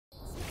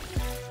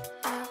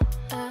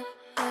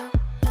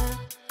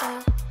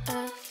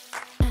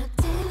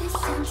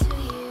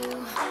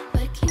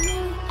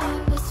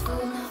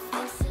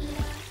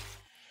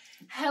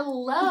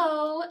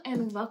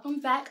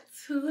welcome back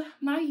to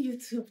my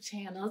YouTube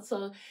channel.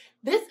 So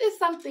this is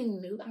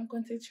something new I'm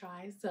going to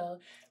try, so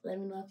let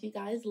me know if you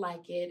guys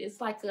like it. It's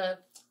like a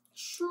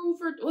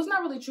it's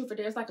not really truth or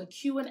dare, it's like a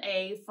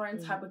Q&A,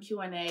 friend type of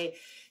Q&A.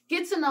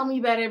 Get to know me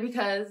better,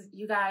 because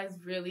you guys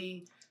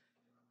really,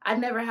 I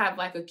never have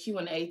like a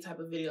Q&A type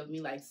of video of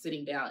me like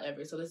sitting down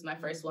ever. So this is my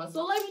first one.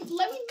 So let me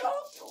know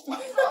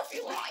if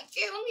you like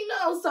it. Let me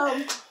know.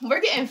 So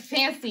we're getting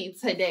fancy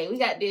today. We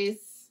got this.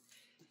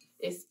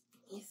 It's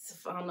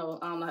I don't know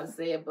how to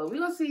say it, but we're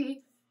gonna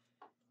see.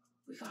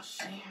 We're gonna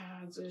show you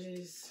how to do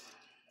this.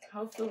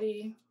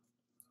 Hopefully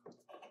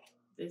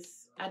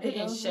this, I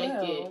didn't shake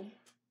it.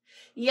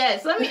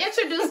 Yes, let me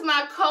introduce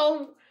my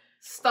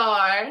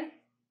co-star,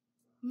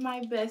 my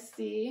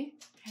bestie.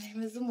 Her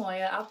name is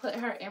Amoya. I'll put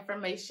her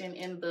information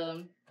in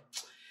the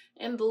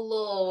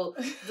little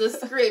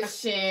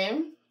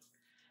description.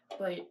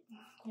 But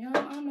you know,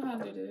 I don't know how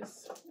to do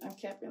this. I'm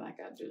capping like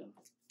I do.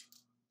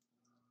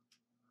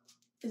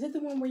 Is it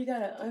the one where you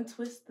gotta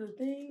untwist the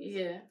thing?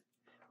 Yeah.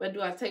 But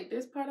do I take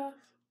this part off?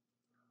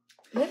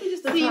 Maybe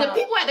just the See, top.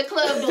 the people at the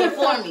club do it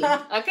for me,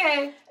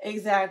 okay?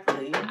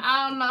 Exactly.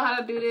 I don't know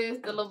how to do this.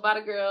 The little body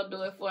girl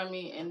do it for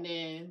me, and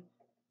then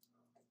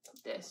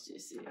that's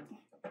just it.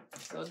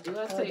 So do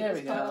I take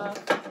this part off?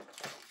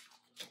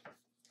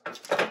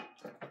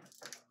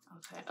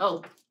 Okay.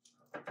 Oh,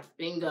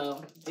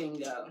 bingo.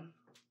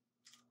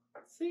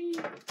 See?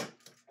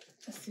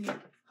 Let's see.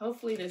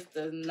 Hopefully this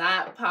does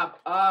not pop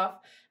off.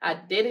 I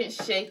didn't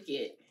shake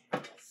it.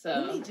 So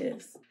Let me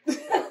just.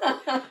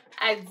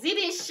 I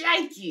didn't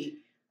shake it.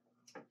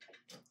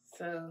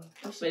 So,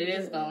 but it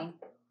is gone.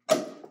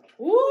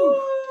 Woo!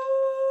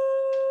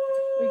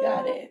 We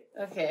got it.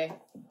 Okay.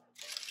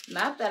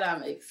 Not that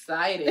I'm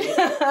excited.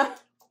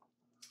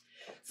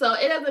 So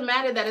it doesn't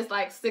matter that it's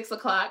like 6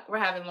 o'clock. We're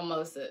having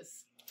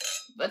mimosas.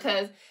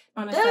 Because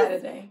on a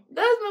Saturday.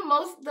 Does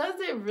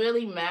it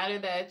really matter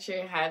that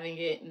you're having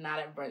it not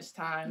at brunch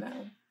time? No.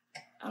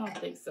 I don't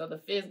think so. The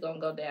fizz gonna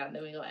go down,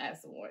 then we're gonna add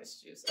some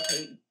orange juice.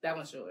 Okay, that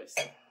one's yours.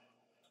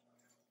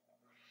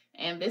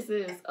 And this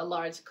is a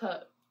large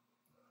cup.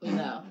 We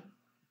know.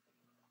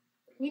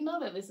 We know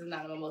that this is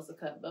not a mimosa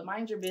cup, but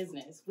mind your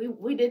business.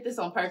 We did this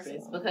on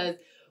purpose, because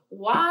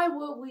why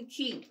would we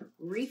keep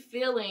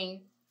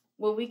refilling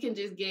when we can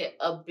just get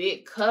a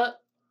big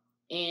cup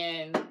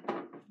and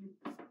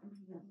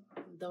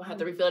don't have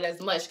to refill it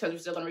as much, because we're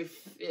still gonna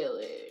refill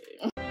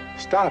it.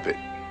 Stop it.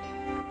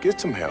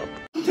 Get some help.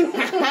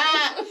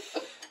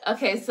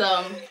 Okay,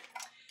 so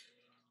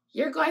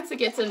you're going to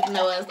get to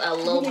know us a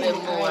little bit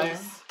more.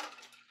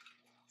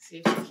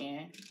 See if you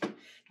can.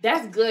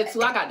 That's good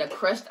too. I got the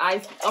crushed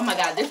ice. Oh my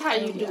God, this is how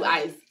you do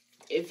ice.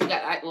 If you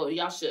got, well,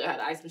 y'all should have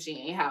the ice machine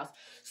in your house.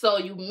 So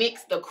you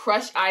mix the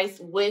crushed ice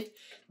with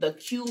the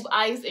cube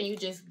ice, and you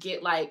just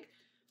get like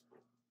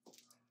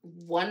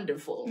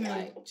wonderful,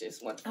 like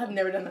just wonderful. I've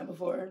never done that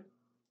before.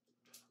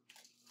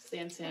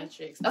 Santana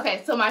tricks.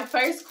 Okay, so my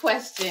first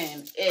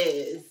question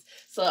is,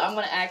 so I'm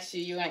going to ask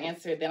you, you're going to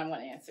answer it, then I'm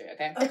going to answer it,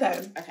 okay?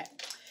 Okay.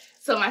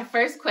 So my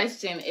first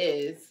question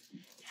is,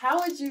 how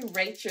would you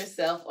rate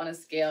yourself on a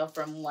scale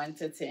from 1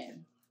 to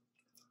 10?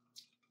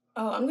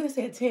 Oh, I'm going to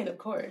say a 10, of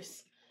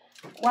course.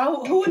 Why?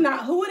 Who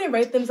wouldn't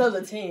rate themselves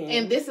a 10?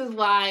 And this is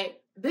why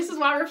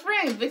we're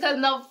friends, because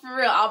no, for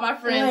real, all my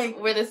friends,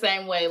 we're the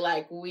same way.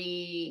 Like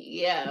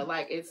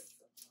like it's,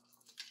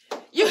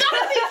 you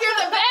gotta think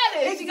you're the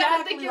baddest. Exactly. You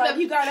gotta think you're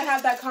you gotta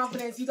have that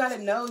confidence. You gotta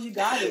know you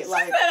got it.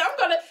 Like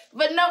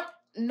but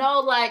no,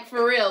 like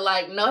for real,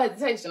 like no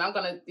hesitation. I'm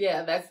gonna,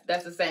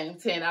 that's the same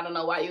 10. I don't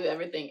know why you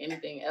ever think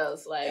anything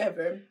else. Like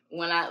ever.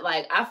 When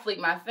I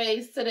flicked my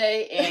face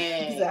today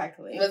and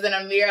was in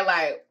a mirror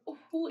like,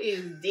 who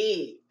is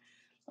dead?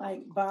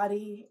 Like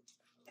body,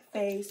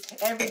 face,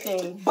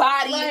 everything.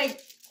 Body, like,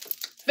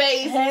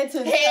 face, head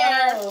to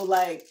hair. Toe,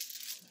 like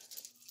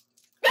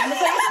I'm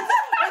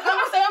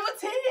gonna say I'm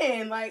a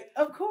 10. Like,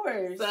 of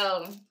course.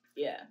 So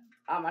yeah,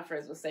 all my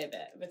friends will say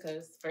that,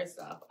 because first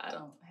off, I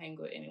don't hang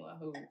with anyone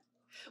who.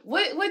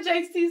 What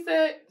JT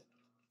said?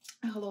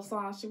 A little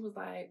song. She was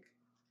like,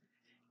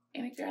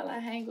 "Any girl I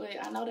hang with,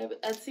 I know that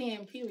a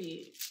 10.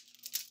 Period."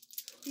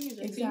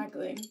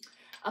 Exactly.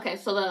 Okay,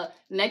 so the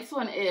next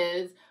one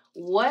is,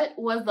 what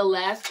was the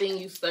last thing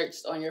you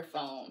searched on your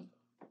phone?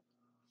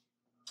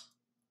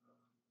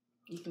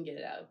 You can get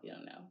it out if you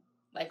don't know.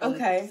 Like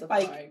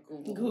Safari, like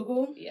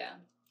Google. Yeah.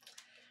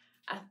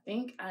 I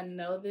think I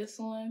know this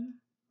one.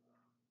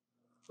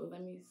 But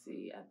let me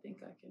see. I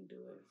think I can do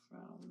it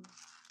from.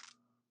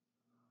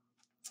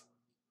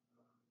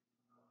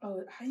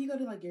 Oh, how do you go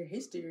to like your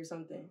history or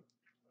something?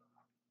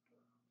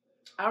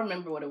 I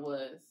remember what it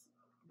was,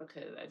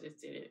 because I just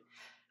did it.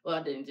 Well,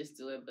 I didn't just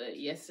do it, but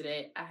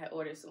yesterday I had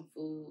ordered some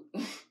food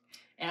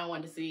and I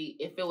wanted to see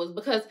if it was,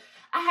 because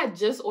I had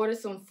just ordered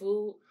some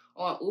food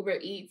on Uber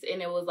Eats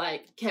and it was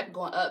like kept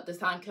going up. The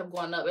sign kept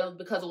going up. It was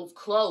because it was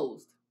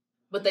closed,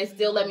 but they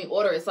still let me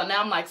order it. So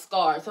now I'm like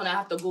scarred. So now I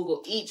have to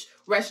Google each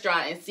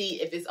restaurant and see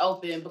if it's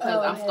open,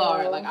 because I'm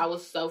scarred. Like I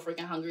was so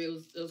freaking hungry.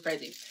 It was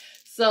crazy.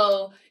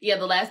 So, yeah,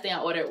 the last thing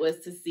I ordered was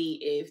to see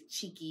if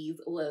Cheeky's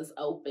was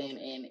open,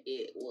 and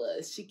it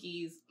was.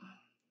 Cheeky's,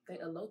 they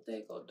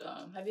elote go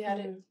dumb. Have you had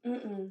it?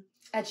 Mm-mm.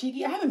 At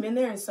Cheeky? I haven't been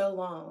there in so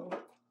long.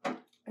 I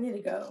need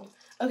to go.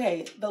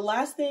 Okay, the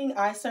last thing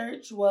I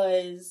searched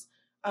was,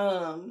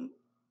 Who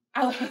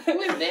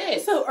is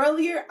this? So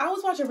earlier, I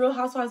was watching Real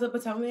Housewives of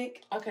Potomac.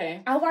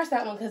 Okay. I watched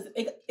that one because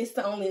it's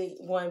the only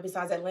one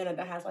besides Atlanta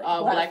that has like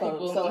black folks.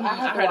 people. So I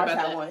have to heard watch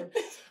about that one.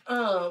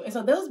 And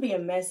so they was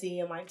being messy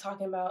and like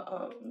talking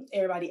about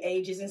everybody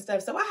ages and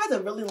stuff. So I had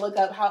to really look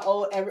up how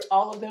old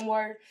all of them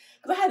were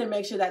because I had to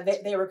make sure that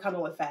they were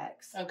coming with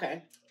facts.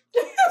 Okay.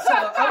 So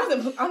I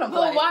don't But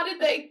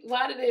play.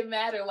 why did it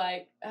matter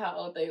like how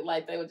old they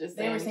were just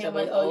saying? They were saying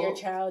like, oh, you're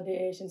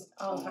childish and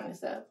all kind of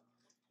stuff.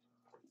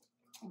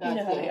 You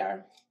know how they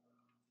are.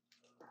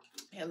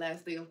 And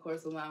last thing, of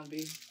course, will mine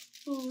be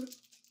food.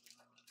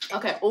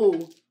 Okay.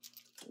 Ooh.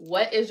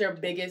 What is your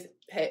biggest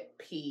pet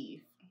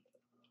peeve?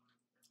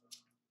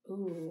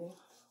 Ooh.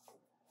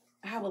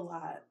 I have a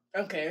lot.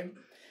 Okay.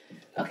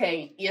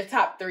 Your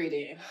top 3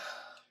 then.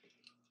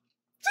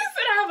 She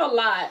said I have a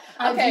lot.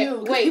 Okay, I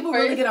do, wait. People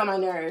really get on my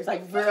nerves,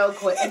 like real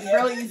quick, and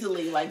real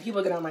easily. Like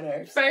people get on my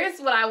nerves.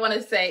 First, what I want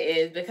to say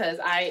is because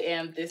I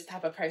am this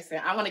type of person,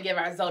 I want to give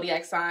our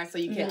zodiac sign so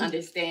you can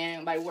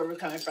understand like where we're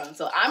coming from.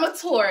 So I'm a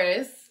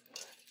Taurus,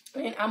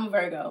 and I'm a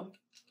Virgo.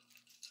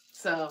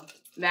 So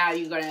now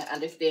you're gonna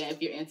understand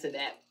if you're into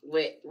that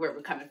where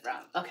we're coming from.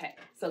 Okay,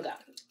 so go.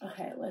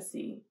 Okay, let's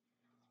see.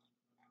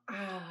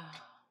 I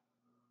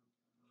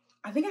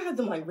think I have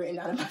them like written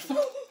down in my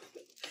phone.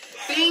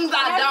 Things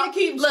I have to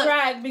keep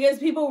track because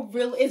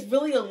it's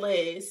really a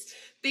list.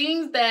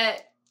 Things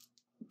that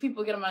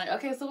people get on my.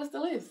 Okay, so what's the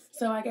list?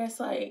 So I guess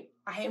like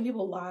I hate when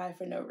people lie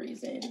for no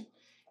reason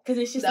because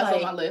it's just that's like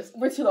on my list.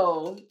 We're too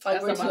old.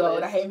 Like that's we're too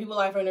old. List. I hate when people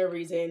lie for no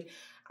reason.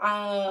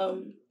 I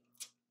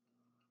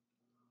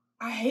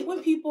hate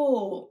when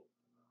people.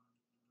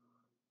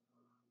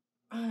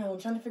 I don't know. I'm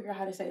trying to figure out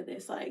how to say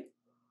this. Like,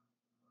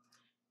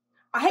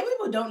 I hate when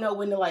people don't know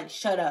when to like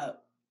shut up.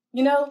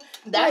 You know,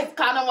 that's like,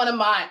 kind of one of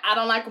mine. I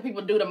don't like when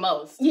people do the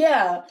most.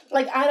 Yeah,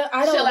 like I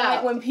don't Chill like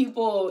out. when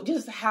people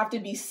just have to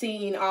be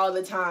seen all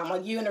the time.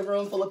 Like you're in a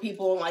room full of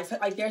people, and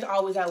like there's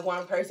always that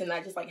one person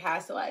that just like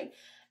has to like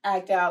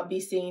act out,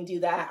 be seen, do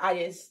that. I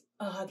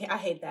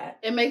hate that.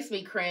 It makes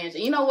me cringe.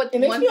 You know what? It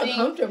makes one me thing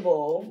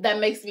uncomfortable. That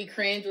makes me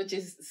cringe, which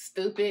is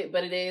stupid,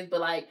 but it is.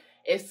 But like,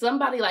 if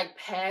somebody like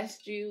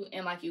passed you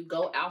and like you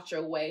go out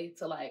your way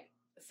to like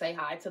say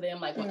hi to them,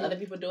 like when other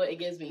people do it, it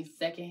gives me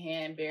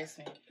secondhand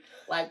embarrassment.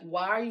 Like,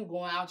 why are you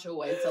going out your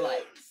way to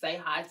like say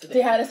hi to them?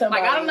 Say hi to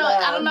somebody. Like, I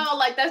don't know.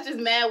 Like, that's just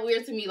mad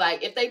weird to me.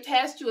 Like, if they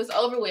passed you, it's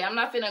over with. I'm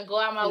not finna go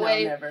out my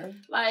way. Never.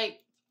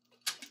 Like,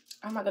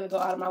 I'm not gonna go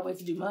out of my way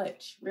to do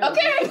much. Really.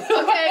 Okay. To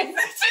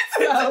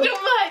do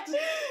much.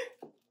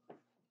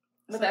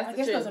 But So that's I the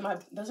guess truth.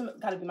 those are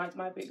gotta be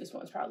my biggest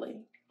ones probably.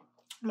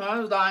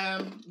 Mine's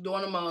dying,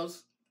 doing the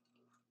most.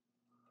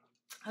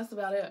 That's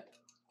about it.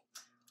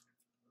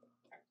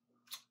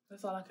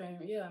 That's all I can.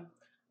 Yeah.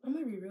 I'm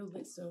gonna be real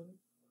lit soon.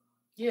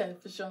 Yeah,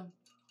 for sure.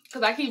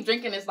 Because I keep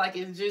drinking this like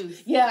it's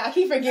juice. Yeah, I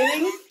keep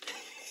forgetting.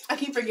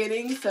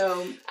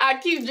 So I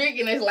keep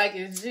drinking this like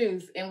it's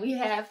juice. And we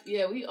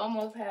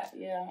almost have,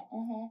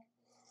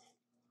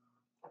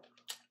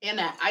 And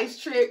that ice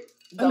trick.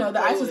 Oh, no,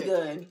 the ice is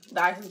good.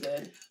 The ice is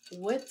good.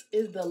 What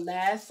is the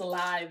last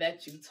lie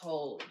that you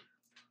told?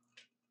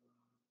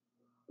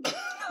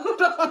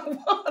 Hold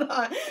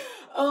on.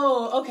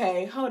 Oh,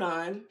 okay. Hold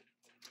on.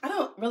 I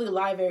don't really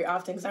lie very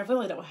often because I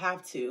really don't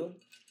have to.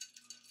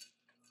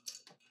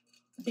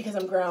 Because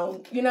I'm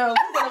grown. You know, what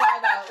is it a lie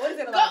about? What is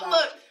it a lie about?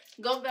 Look,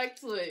 go back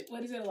to it.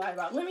 What is it a lie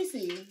about? Let me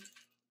see.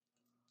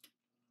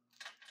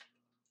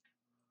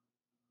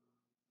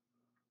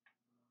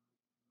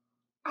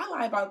 I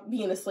lie about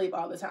being asleep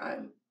all the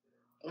time.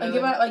 Really?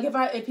 Like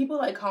if people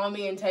like call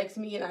me and text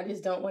me and I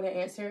just don't want to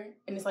answer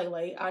and it's like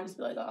late, I'll just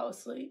be like, oh, I was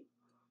asleep.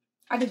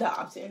 I did that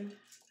often.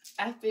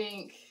 I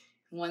think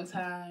the last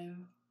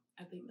time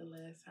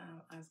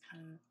I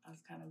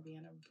was kind of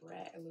being a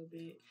brat a little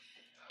bit.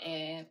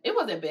 And it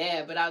wasn't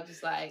bad, but I was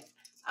just like,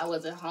 I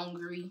wasn't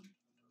hungry.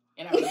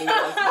 And I really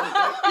was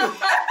hungry.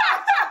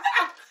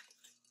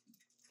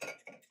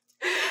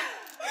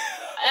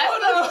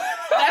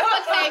 That's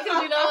okay,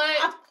 because you know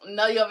what?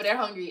 No, you're over there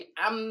hungry.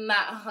 I'm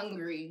not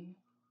hungry.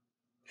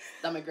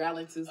 Stomach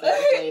growling 2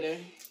 seconds later.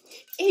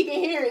 He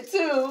can hear it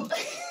too.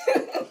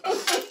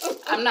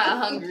 I'm not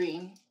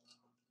hungry.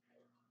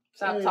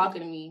 Stop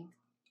talking to me.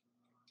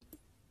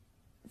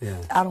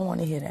 Yeah. I don't want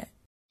to hear that.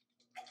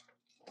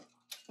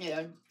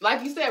 Yeah.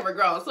 Like you said, we're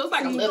grown. So it's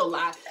like a little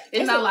lie.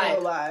 It's not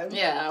like,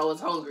 yeah, I was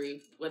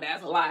hungry. Well,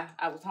 that's a lie.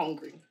 I was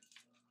hungry.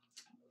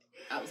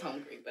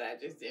 But I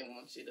just didn't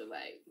want you to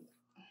like,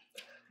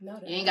 No,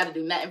 you ain't got to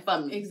do nothing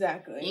for me.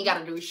 Exactly. You ain't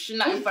got to do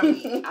nothing for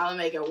me. I'll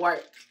make it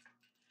work.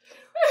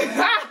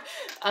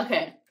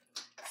 Okay.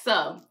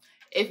 So,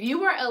 if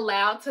you were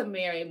allowed to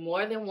marry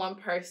more than one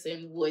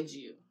person, would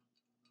you?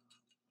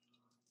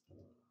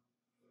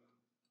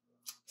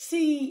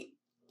 See,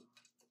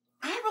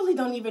 I really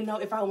don't even know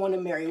if I want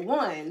to marry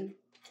one.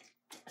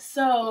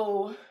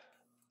 So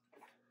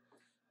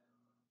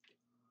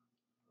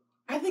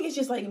I think it's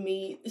just like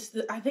me.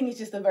 I think it's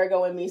just the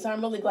Virgo in me. So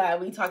I'm really glad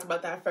we talked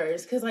about that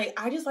first. Because, like,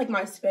 I just like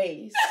my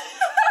space.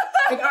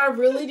 Like, I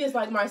really just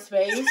like my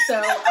space.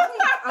 So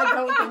I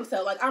don't think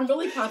so. Like, I'm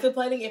really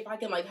contemplating if I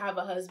can, like, have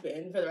a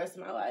husband for the rest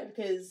of my life.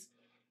 Because,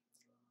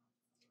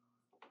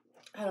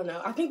 I don't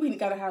know. I think we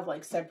gotta have,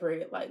 like,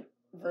 separate, like,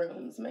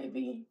 rooms,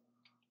 maybe.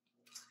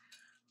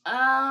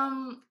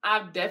 I'm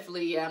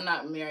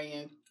not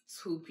marrying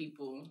two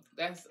people.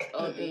 That's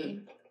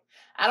OD.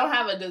 I don't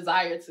have a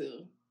desire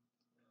to.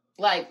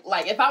 Like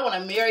if I want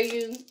to marry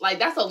you, like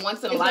that's a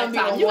once in a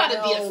lifetime. You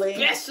gotta be a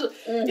special.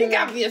 You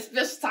gotta be a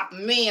special type of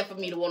man for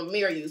me to want to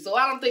marry you. So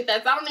I don't even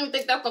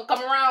think that's gonna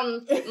come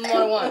around more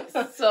than once.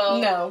 So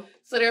no.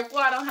 So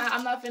therefore,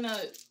 I'm not gonna.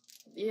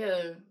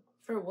 Yeah.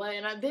 For what?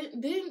 And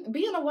then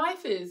being a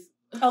wife is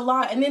a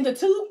lot. And then the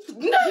two.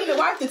 Being a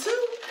wife, the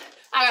two.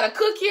 I gotta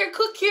cook here,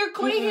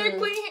 clean here,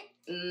 clean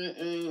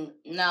here.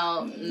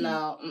 No.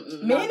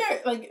 Men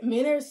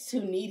are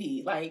too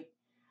needy. Like,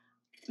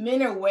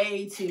 men are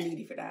way too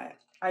needy for that.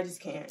 I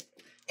just can't.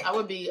 I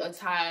would be a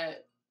tired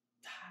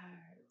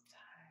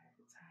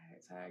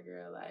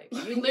girl. Like,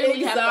 you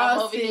literally have to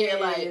go over here,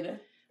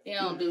 like, they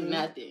don't do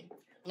nothing.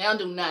 They don't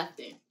do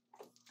nothing.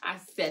 I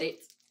said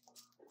it.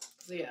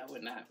 So yeah, I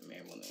would not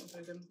marry one of them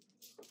person.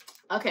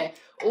 Okay.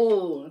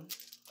 Ooh.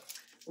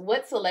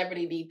 What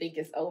celebrity do you think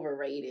is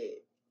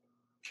overrated?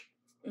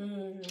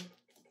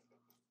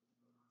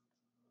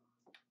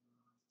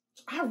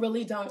 I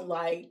really don't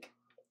like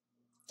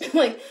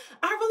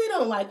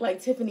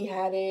like Tiffany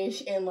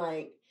Haddish and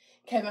like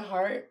Kevin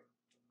Hart.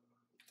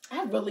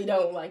 I really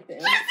don't like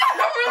them.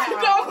 I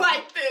really don't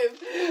like them.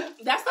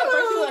 That's the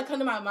first thing that come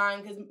to my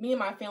mind because me and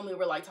my family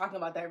were like talking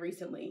about that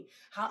recently.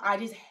 How I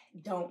just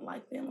don't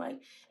like them.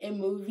 Like in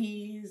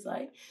movies,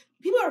 like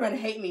people are gonna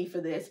hate me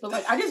for this, but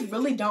like I just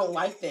really don't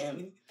like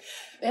them.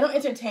 They don't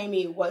entertain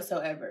me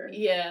whatsoever.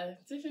 Yeah,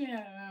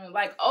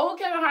 like old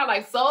Kevin Hart,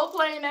 like Soul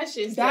playing that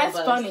shit. That's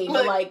funny,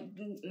 but like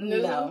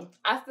new, no,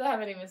 I still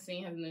haven't even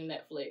seen his new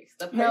Netflix.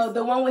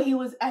 The one where he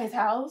was at his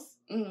house.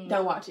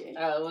 Don't watch it.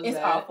 It's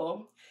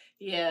awful.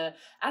 Yeah,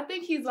 I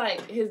think he's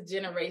like his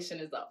generation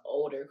is an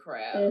older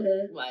crowd,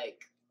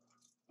 like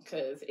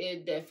because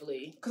it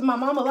definitely. Because my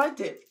mama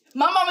liked it.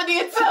 My mama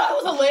did too.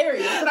 It was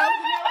hilarious. But I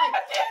was like,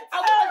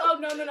 oh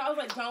no. I was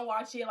like, don't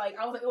watch it. Like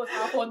I was like, it was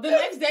awful. The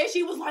next day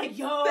she was like,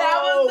 yo,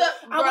 I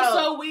was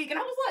so weak, and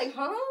I was like,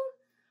 huh?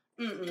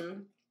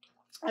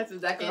 That's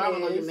exactly what I'm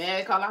gonna be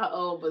mad calling her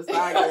old, but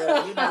sorry,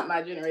 girl, you're not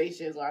my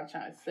generation. Is what I'm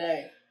trying to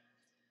say.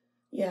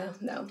 Yeah,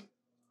 no.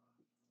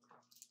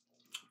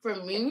 For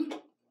me,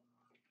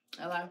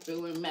 I like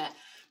feeling Matt.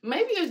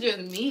 Maybe it's just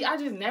me. I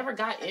just never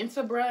got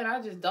into bruh, and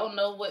I just don't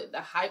know what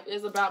the hype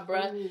is about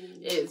bruh.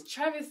 It's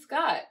Travis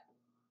Scott.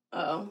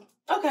 Oh,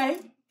 okay.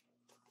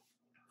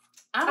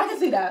 I can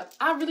see that.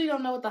 I really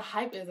don't know what the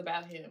hype is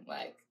about him.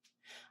 Like,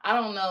 I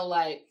don't know,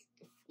 like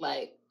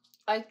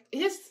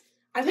his.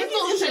 I think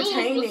it's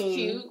entertaining. Was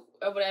cute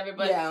or whatever,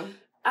 but yeah.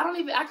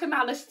 I could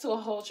not listen to a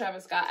whole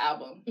Travis Scott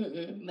album.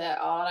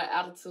 All that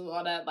attitude,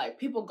 all that, like,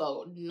 people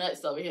go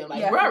nuts over here.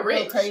 Like, bruh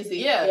rich. Crazy.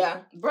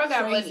 Yeah. Bruh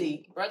got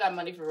money. Bruh got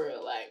money for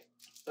real. Like,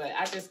 but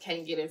I just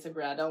can't get into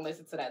bruh. I don't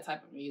listen to that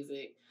type of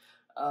music.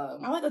 I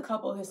like a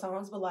couple of his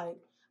songs, but, like,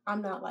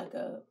 I'm not, like,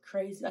 a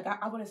crazy, like,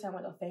 I wouldn't sound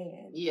like a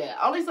fan. Yeah.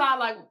 Only song I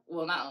like,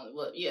 well, not only,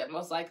 but, yeah,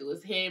 most likely it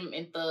was him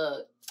and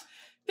Thug.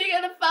 Pick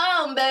up the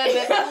phone, baby.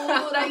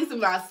 Ooh, that used to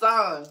be my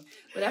song.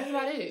 But that's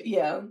about it.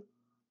 Yeah.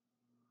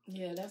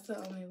 Yeah, that's the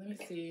only. Let me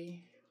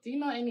see. Do you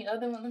know any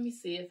other one? Let me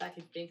see if I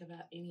can think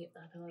about any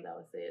other one that I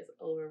would say is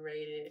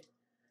overrated.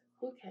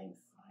 Who can't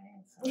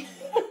sing?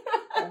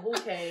 Who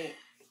can't?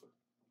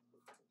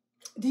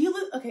 Do you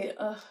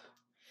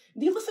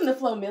listen to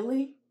Flo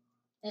Milli?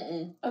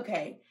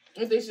 Okay.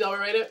 You think she's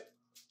overrated?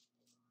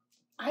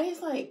 I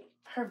just like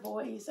her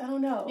voice. I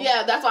don't know.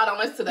 Yeah, that's why I don't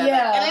listen to that.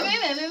 Yeah.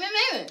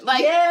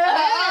 Like,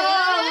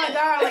 oh my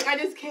god, like I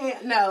just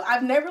can't. No,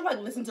 I've never like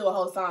listened to a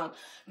whole song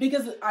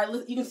because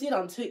you can see it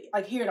on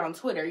hear it on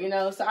Twitter, you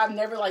know. So I've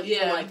never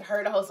even like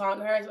heard a whole song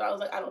of hers. But I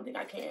was like, I don't think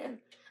I can.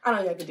 I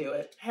don't think I could do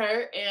it.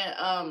 Her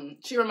and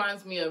she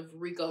reminds me of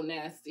Rico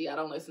Nasty. I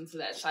don't listen to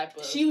that type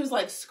of. She was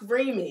like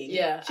screaming.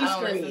 Yeah, I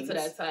don't listen to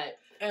that type.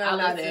 And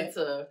I listen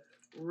to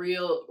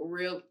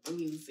real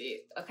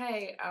music.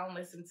 Okay, I don't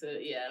listen to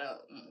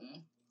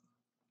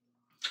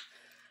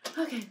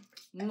Okay,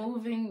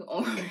 moving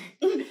on.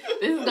 This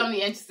is gonna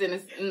be interesting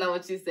to know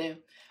what you say.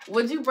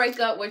 Would you break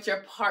up with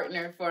your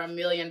partner for $1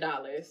 million?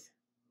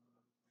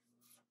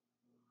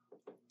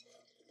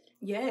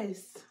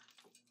 Yes.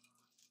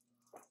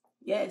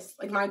 Yes.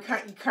 Like my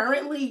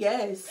currently,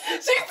 yes. She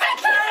said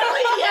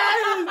currently,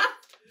 yes.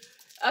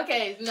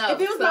 Okay, no.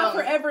 If it was my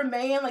forever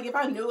man, like if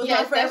I knew it was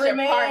my forever that's your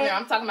man. Partner.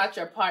 I'm talking about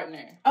your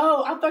partner.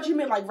 Oh, I thought you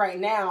meant like right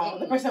now.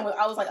 The person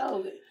I was like,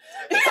 oh.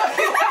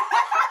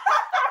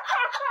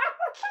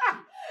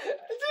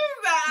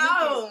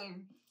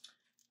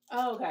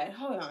 Oh, okay,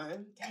 hold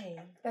on. Dang,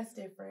 that's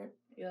different.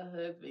 Your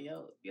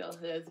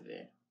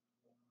husband.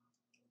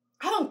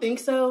 I don't think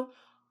so.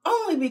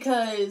 Only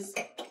because,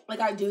 like,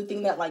 I do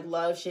think that, like,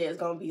 love shit is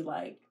gonna be,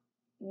 like,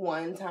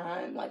 one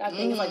time. Like, I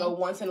think it's, like, a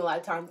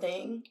once-in-a-lifetime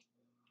thing.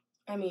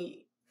 I mean,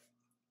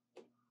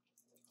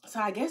 so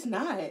I guess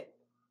not.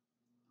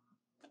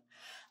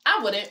 I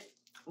wouldn't.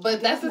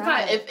 But that's the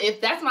time.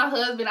 If that's my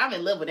husband, I'm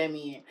in love with that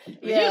man.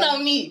 Yeah. You know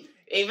me.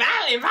 If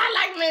I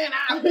like man,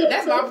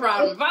 that's my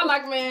problem. If I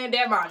like man,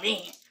 that's my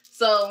man.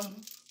 So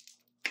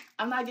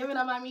I'm not giving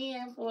up my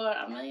man for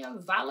 $1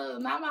 million.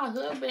 Not my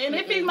husband. And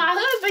if he's my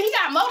husband, he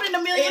got more than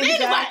 $1 million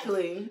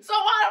anyway. So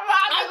why am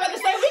I was about to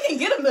say we can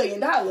get $1 million.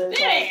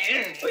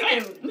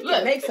 Yeah. We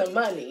can make some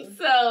money.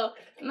 So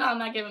no, I'm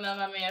not giving up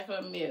my man for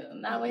 $1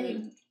 million. Not when he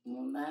worth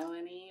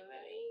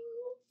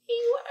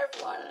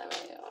more than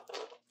 $1 million.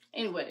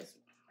 Anyways,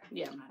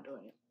 yeah, I'm not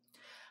doing it.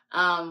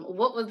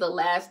 What was the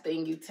last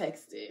thing you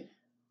texted?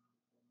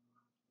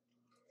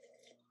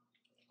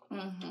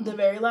 The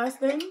very last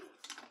thing?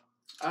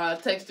 I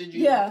texted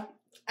you. Yeah.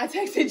 I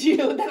texted you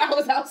that I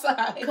was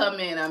outside. Come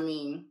in, I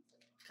mean.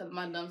 Because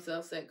my dumb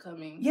self said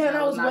come in. Yeah, and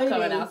I was not waiting.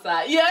 coming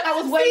outside. Yeah, I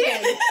was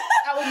waiting.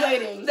 I was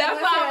waiting. That's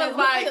why I was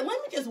like, let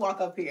me just walk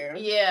up here.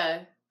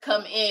 Yeah,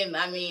 come in.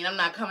 I mean, I'm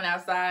not coming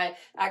outside.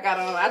 I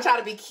try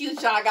to be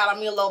cute, y'all. I got on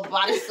me a little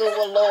bodysuit with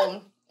a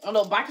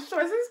little biker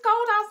shorts. It's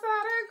cold outside.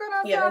 I ain't going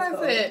outside. Yeah,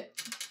 that's it.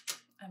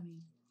 I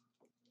mean,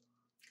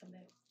 come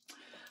back.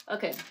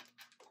 Okay.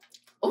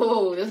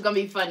 Oh, this is going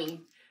to be funny.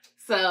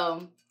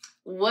 So,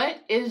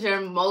 what is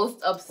your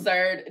most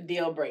absurd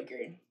deal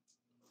breaker?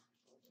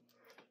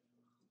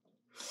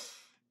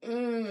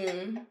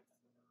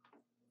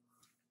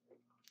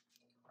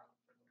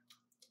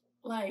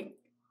 Like,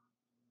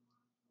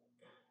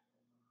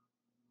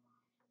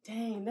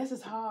 dang, this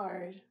is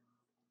hard.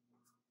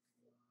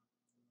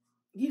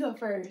 You go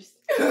first.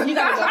 You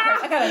gotta go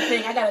first. I gotta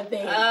think. I gotta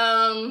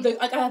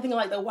think of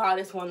like the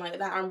wildest one, like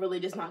that I'm really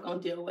just not gonna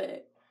deal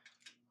with.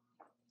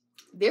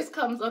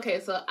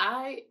 So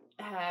I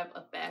have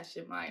a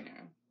fashion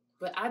minor,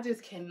 but I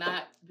just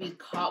cannot be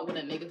caught with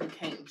a nigga who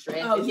can't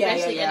dress,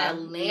 especially in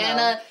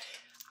Atlanta. No.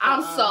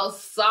 I'm so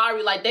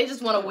sorry. Like, they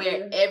just want to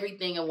wear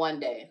everything in one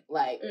day.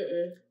 Like,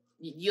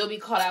 you'll be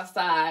caught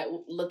outside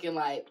looking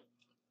like,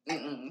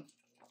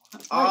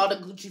 all the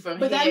Gucci from here.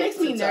 But that makes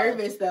me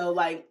nervous, though.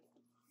 Like,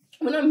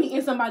 when I'm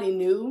meeting somebody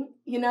new,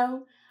 you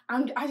know,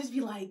 I just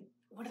be like,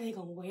 what are they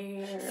gonna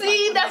wear?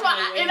 See, like, that's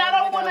why, and I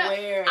don't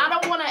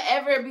want to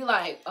ever be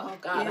like, oh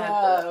God,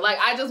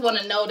 I just want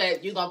to know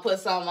that you're gonna put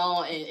something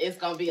on and it's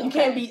gonna be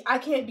okay. I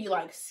can't be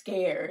like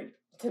scared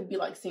to be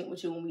like synced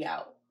with you when we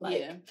out. Like,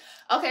 yeah.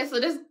 Okay, so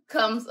this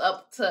comes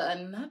up to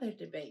another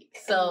debate.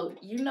 So,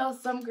 you know,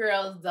 some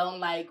girls don't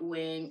like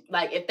when,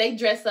 like, if they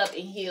dress up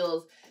in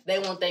heels, they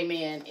want their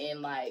man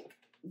in like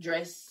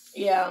dress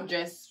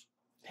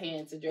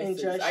pants and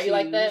dresses. Dress Are you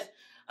like that?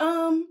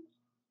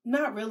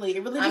 Not really.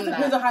 It really just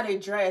depends on how they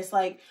dress.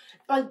 Like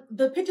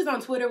the pictures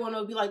on Twitter when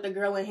it'll be like the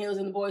girl in heels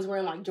and the boys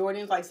wearing like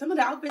Jordans. Like some of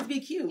the outfits be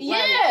cute. Yeah.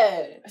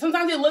 Like,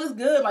 sometimes it looks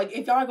good. Like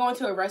if y'all are going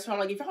to a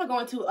restaurant, like if y'all are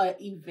going to an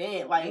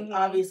event, like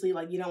obviously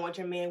like you don't want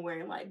your man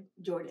wearing like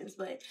Jordans,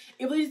 but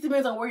it really just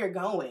depends on where you're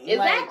going.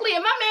 Exactly. Like,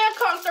 if my man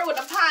comes through with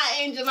the Pine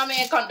Angels, my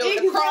man come through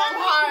with the Chrome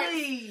Hearts.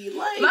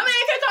 Like, my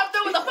man can come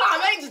through with the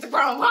Pine Angels, the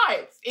Chrome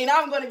Hearts, and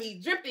I'm going to be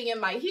dripping in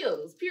my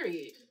heels.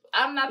 Period.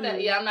 I'm not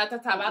that. Yeah, I'm not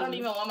that type. I don't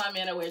even want my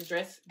man to wear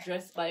dress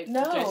like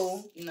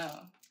no.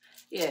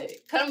 Yeah,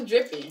 come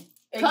dripping,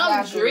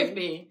 come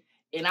dripping,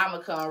 and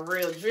I'ma come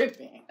real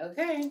dripping.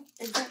 Okay,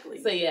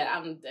 exactly. So yeah,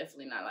 I'm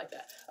definitely not like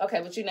that.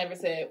 Okay, but you never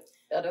said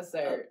other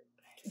sir.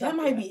 That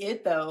might be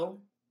it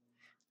though.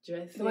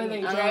 Dressing. The way they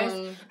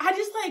dress. I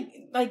just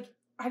like.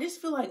 I just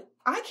feel like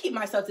I keep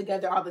myself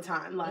together all the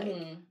time. Like.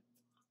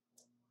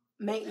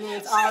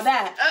 Maintenance, all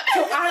that.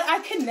 So I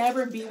could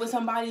never be with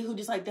somebody who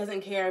just like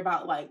doesn't care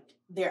about like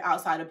their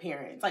outside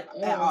appearance, like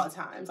at all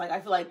times. Like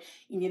I feel like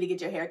you need to get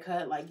your hair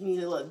cut, like you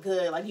need to look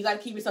good, like you got to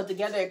keep yourself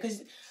together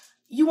because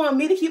you want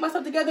me to keep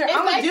myself together.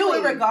 Exactly. I'm gonna do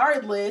it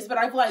regardless, but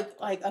I feel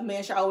like a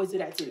man should always do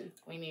that too.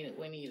 We need to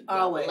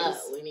always double up.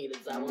 We need to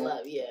double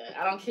up. Yeah,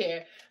 I don't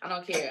care. I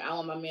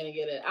want my man to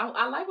get it.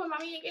 I like when my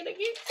man get a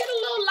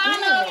little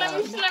line up. Let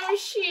me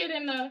see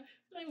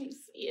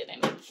it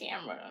in the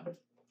camera.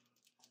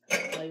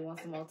 Oh, you want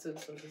some more too,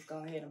 so just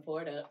go ahead and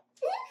pour it up.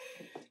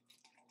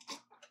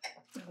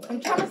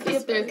 I'm trying to see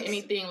if there's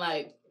anything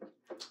like,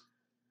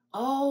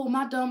 oh,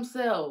 my dumb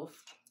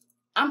self.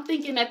 I'm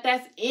thinking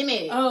that's in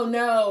it. Oh,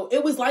 no.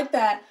 It was like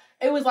that.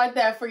 It was like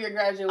that for your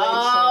graduation.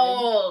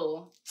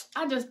 Oh.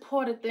 I just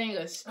poured a thing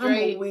of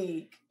straight. I'm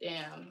weak.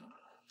 Damn.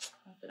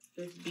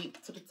 This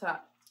beat to the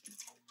top.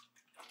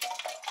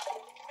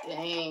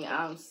 Dang,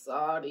 I'm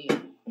sorry.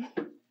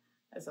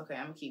 That's okay.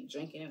 I'm going to keep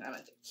drinking and I'm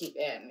going to keep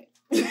adding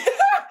it.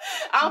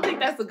 I don't think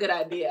that's a good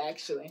idea,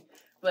 actually.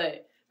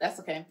 But that's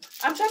okay.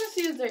 I'm trying to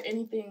see if there's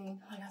anything,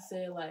 like I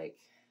said, like,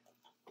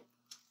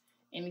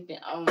 anything.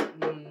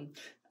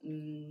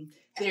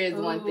 There is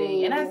one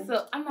thing. And I'm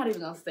not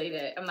even going to say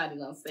that. I'm going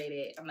to say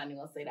that. I'm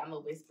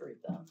going to whisper it,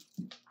 though.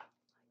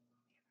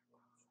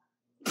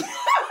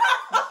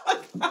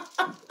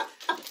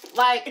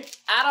 Like,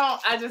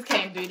 I just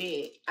can't do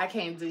that. I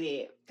can't do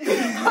that.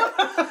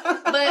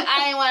 But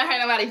I ain't want to hurt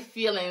nobody's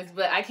feelings,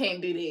 but I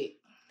can't do that.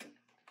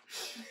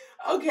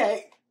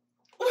 Okay.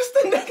 What's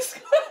the next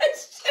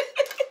question?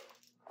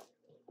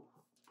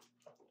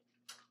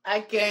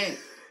 I can't.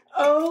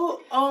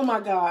 Oh my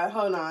God.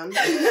 Hold on.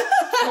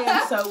 I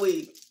am so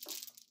weak.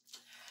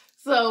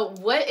 So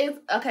what is,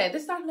 okay,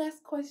 this is our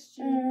last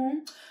question. Mm-hmm.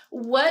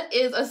 What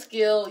is a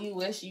skill you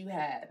wish you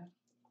had?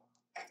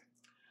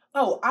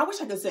 Oh, I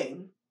wish I could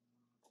sing.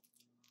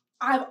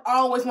 I've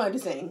always wanted to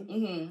sing.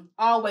 Mm-hmm.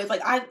 Always.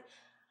 Like,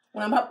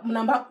 when I'm up, in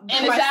the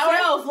myself,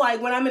 shower?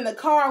 Like, when I'm in the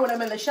car, when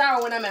I'm in the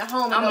shower, when I'm at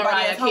home, and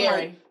nobody else home,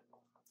 like,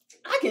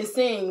 I can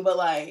sing, but,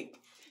 like,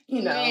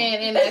 you know.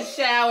 Man, in the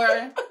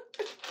shower,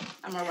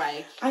 I'm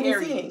Mariah Carey. I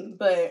can sing,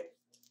 but...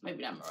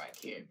 Maybe not Mariah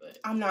Carey, but...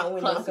 I'm not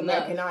winning like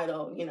American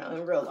Idol, you know,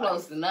 in real life.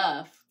 Close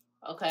enough.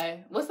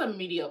 Okay. What's a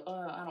mediocre...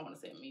 I don't want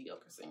to say a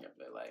mediocre singer,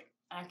 but, like,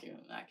 I can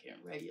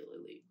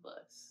regularly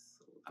bust.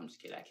 I'm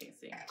just kidding. I can't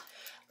sing.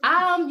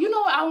 You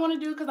know what I want to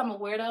do because I'm a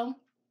weirdo?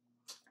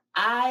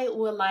 I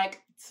would like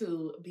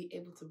to be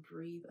able to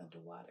breathe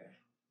underwater.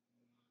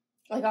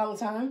 Like all the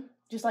time?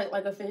 Just like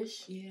a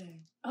fish? Yeah.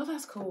 Oh,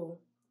 that's cool.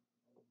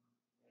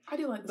 I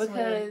do like to swim.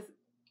 Because,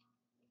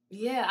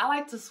 yeah, I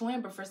like to swim,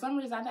 but for some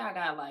reason I think I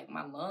got like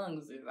my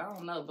lungs. I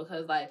don't know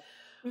because like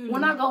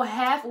when I go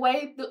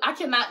halfway through, I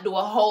cannot do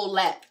a whole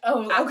lap.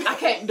 Oh, okay. I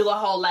can't do a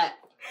whole lap.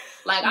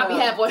 Like I'll be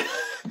halfway.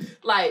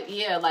 Like,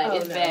 yeah, like,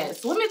 it's bad.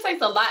 Swimming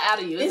takes a lot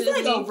out of you. It's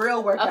like a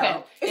real workout.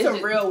 Okay. It's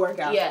a real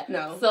workout. Yeah.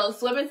 No. So,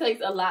 swimming takes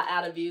a lot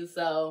out of you.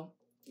 So,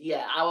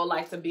 yeah, I would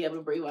like to be able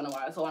to breathe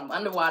underwater. So, when I'm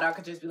underwater, I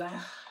could just be like,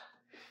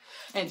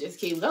 and just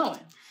keep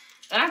going.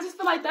 And I just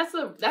feel like that's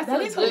a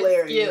good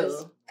hilarious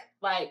skill.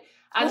 Like,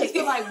 I just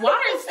feel like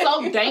water is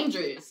so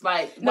dangerous.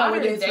 Like, water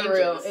is dangerous.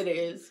 Real. It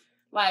is.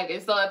 Like,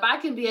 and so if I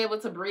can be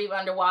able to breathe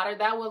underwater,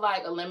 that would,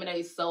 like,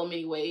 eliminate so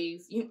many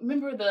ways. You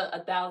remember the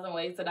 1,000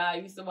 Ways to Die?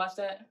 You used to watch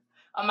that?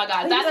 Oh my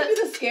God, that used to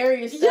be the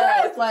scariest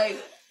stuff. Like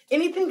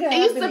anything could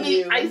happen to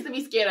you. I used to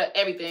be scared of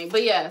everything,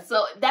 but yeah.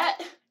 So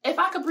that if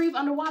I could breathe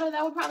underwater,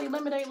 that would probably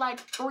eliminate like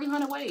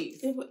 300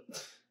 ways. It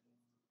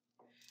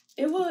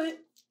would.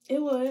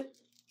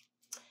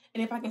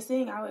 And if I can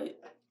sing, I would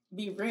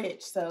be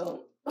rich.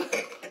 So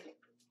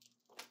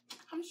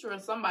I'm sure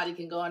somebody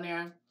can go in there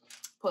and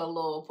put a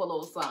little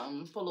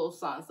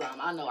something.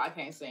 I know I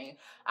can't sing.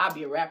 I'll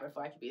be a rapper if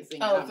I could be a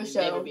singer. Oh, for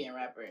sure. Never be a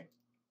rapper.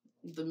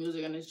 The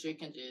music industry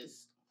can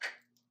just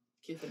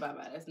kiss it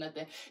bye-bye. That's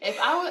nothing. If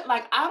I would,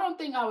 like, I don't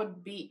think I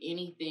would be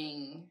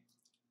anything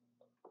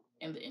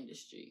in the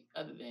industry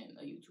other than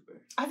a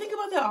YouTuber. I think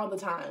about that all the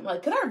time.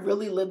 Like, could I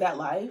really live that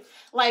life?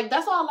 Like,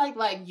 that's why I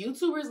like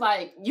YouTubers.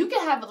 Like, you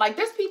can have, like,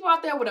 there's people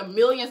out there with 1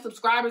 million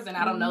subscribers and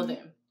I don't know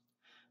them.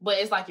 But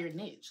it's like your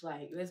niche.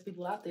 Like, there's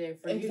people out there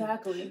for you.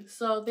 Exactly.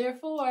 So,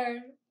 therefore,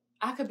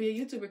 I could be a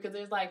YouTuber because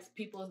there's, like,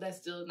 people that's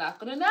still not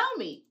going to know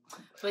me.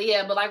 But,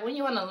 yeah, but, like, when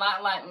you're in a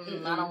lot, like,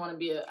 I don't want to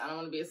be a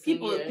singer.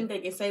 People think they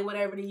can say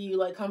whatever to you,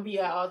 like, come for you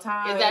at all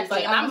times. Exactly.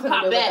 Like, and I'm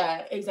pop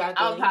back.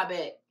 Exactly. I'll pop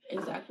back.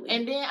 Exactly.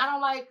 And then I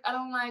don't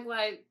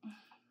like,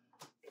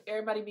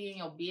 everybody be in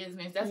your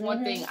business. That's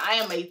one thing. I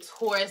am a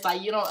Taurus.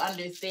 Like, you don't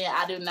understand.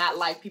 I do not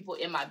like people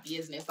in my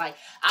business. Like,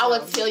 I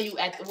will tell you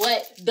at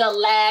the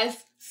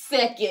last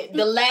second,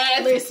 the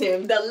last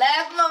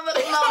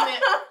moment.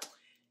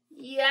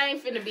 Yeah, I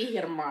ain't finna be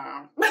here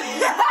tomorrow.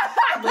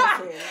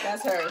 Listen,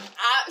 that's her.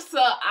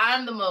 So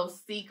I'm the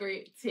most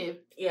secretive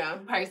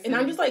person. And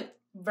I'm just like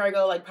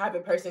Virgo, like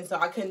private person, so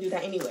I couldn't do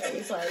that anyway.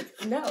 It's like,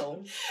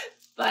 no.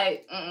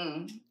 Like,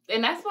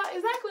 And that's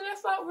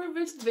why we're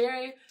just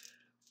very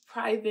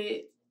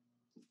private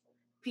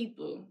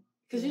people.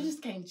 Because you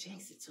just can't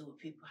jinx it to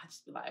people. I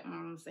just be like,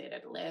 say it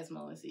at the last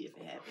moment, see if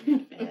it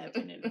happened,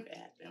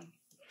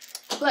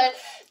 But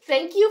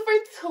thank you for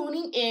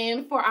tuning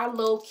in for our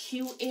little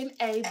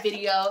Q&A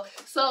video.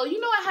 So, you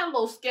know, I had a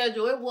little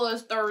schedule. It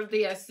was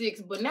Thursday at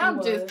 6, but now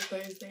I'm just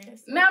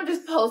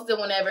posting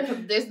whenever,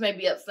 because this may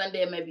be up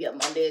Sunday, it may be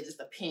up Monday. It just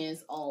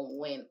depends on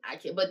when I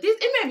can. But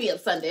it may be up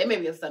Sunday.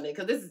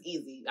 Because this is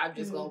easy. I'm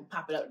just going to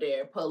pop it up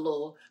there, put a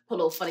little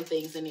funny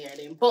things in there, and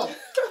then boom.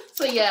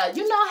 So, yeah,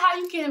 you know how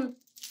you can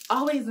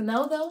always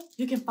know, though?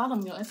 You can follow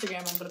me on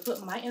Instagram. I'm going to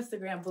put my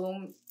Instagram,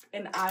 boom,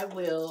 and I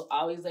will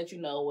always let you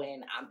know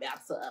when I'm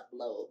about to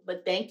upload.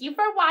 But thank you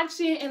for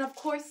watching. And, of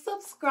course,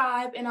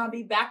 subscribe. And I'll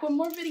be back with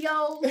more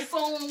videos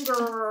soon,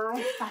 girl.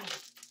 Bye.